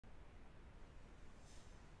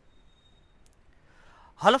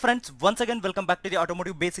Hello friends, once again welcome back to the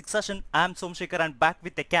automotive basic session. I am Somshekar and back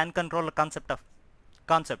with the CAN controller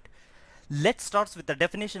concept. Let's start with the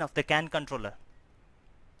definition of the CAN controller.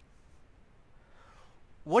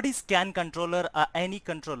 What is CAN controller or any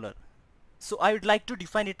controller? So I would like to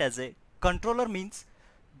define it as a controller means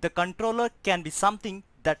the controller can be something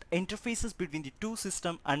that interfaces between the two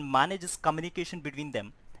systems and manages communication between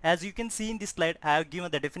them. As you can see in this slide, I have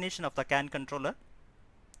given the definition of the CAN controller.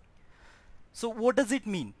 So what does it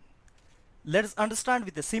mean? Let us understand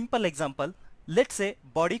with a simple example. Let's say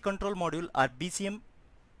body control module or BCM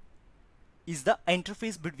is the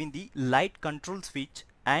interface between the light control switch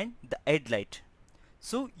and the headlight.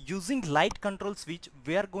 So using light control switch,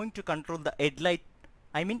 we are going to control the headlight,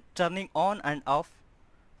 I mean turning on and off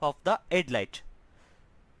of the headlight.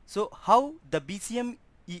 So how the BCM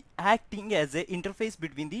is acting as a interface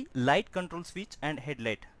between the light control switch and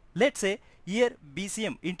headlight. Let's say here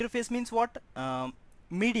BCM interface means what?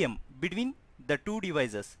 Medium between the two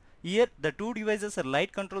devices. Here the two devices are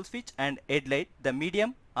light control switch and headlight. The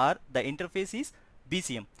medium or the interface is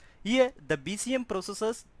BCM. Here the BCM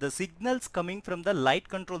processes the signals coming from the light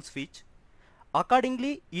control switch.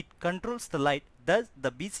 Accordingly it controls the light. Thus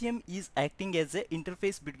the BCM is acting as a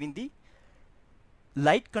interface between the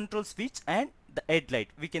light control switch and the headlight,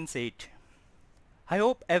 we can say it. I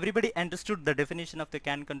hope everybody understood the definition of the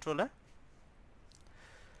CAN controller.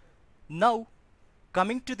 Now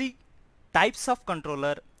coming to the types of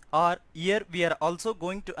controller, or here we are also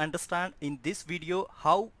going to understand in this video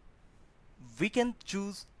how we can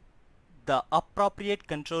choose the appropriate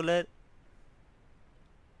controller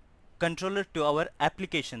to our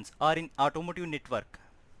applications or in automotive network.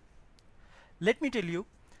 Let me tell you,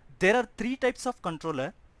 there are three types of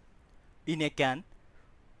controller in a CAN.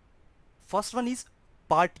 First one is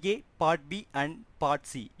part A, part B and part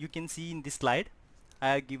C. You can see in this slide I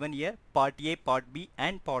have given here part A, part B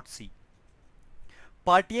and part C.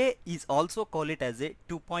 Part A is also called it as a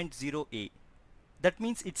 2.0A. That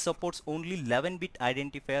means it supports only 11-bit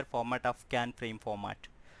identifier format of CAN frame format.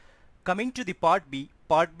 Coming to the part B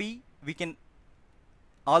we can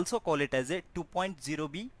also call it as a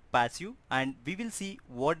 2.0B passive, and we will see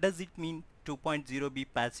what does it mean 2.0B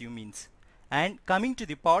passive means. And coming to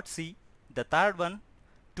the part C, the third one,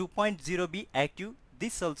 2.0B active,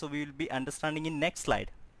 this also we will be understanding in next slide.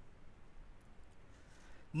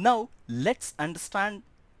 Now let's understand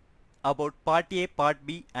about part A, part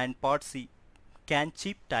B and part C, CAN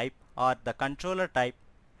chip type or the controller type.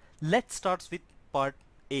 Let's start with part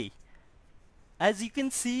A. As you can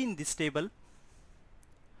see in this table,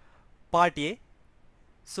 part A,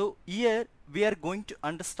 so here we are going to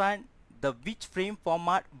understand the which frame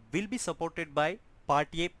format will be supported by part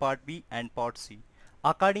A, part B and part C.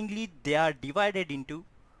 Accordingly they are divided into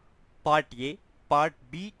part A, part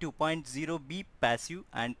B 2.0B passive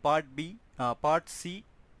and part C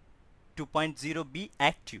 2.0B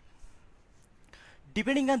active.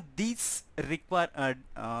 Depending on these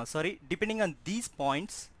depending on these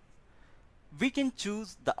points, we can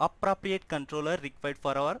choose the appropriate controller required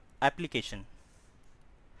for our application.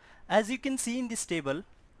 As you can see in this table,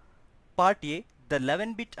 part A, the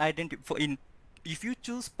 11-bit identifier, if you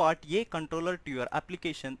choose part A controller to your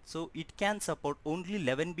application, so it can support only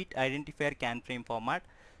 11-bit identifier CAN frame format.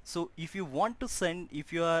 So if you want to send,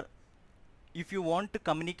 if you want to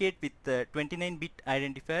communicate with the 29-bit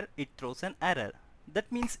identifier, it throws an error.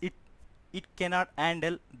 That means it cannot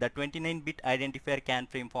handle the 29-bit identifier CAN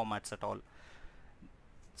frame formats at all.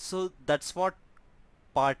 So that's what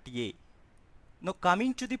part A. Now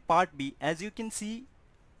coming to the part B, as you can see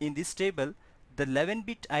in this table, the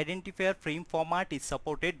 11-bit identifier frame format is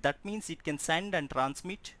supported. That means it can send and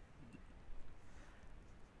transmit.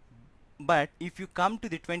 But if you come to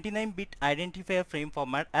the 29-bit identifier frame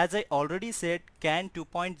format, as I already said, CAN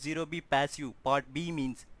 2.0B passive part B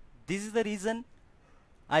means. This is the reason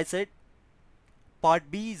I said part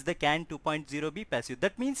B is the CAN 2.0B passive.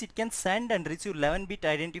 That means it can send and receive 11-bit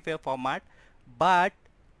identifier format, but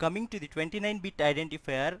coming to the 29-bit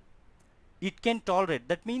identifier, it can tolerate.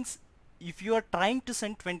 That means if you are trying to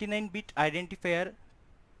send 29-bit identifier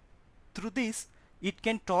through this, it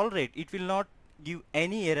can tolerate, it will not give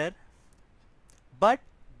any error, but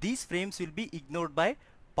these frames will be ignored by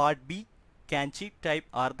part B CAN chip type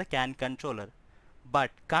or the CAN controller.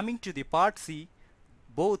 But coming to the part C,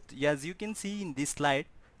 both, as you can see in this slide,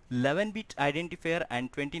 11-bit identifier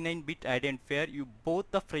and 29-bit identifier, you both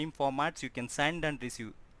the frame formats you can send and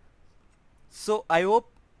receive. So I hope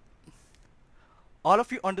all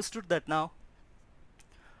of you understood that now.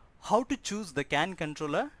 How to choose the CAN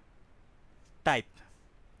controller type.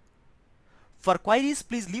 For queries,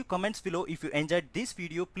 please leave comments below. If you enjoyed this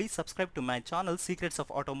video, please subscribe to my channel Secrets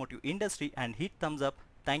of Automotive Industry and hit thumbs up.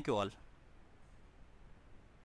 Thank you all.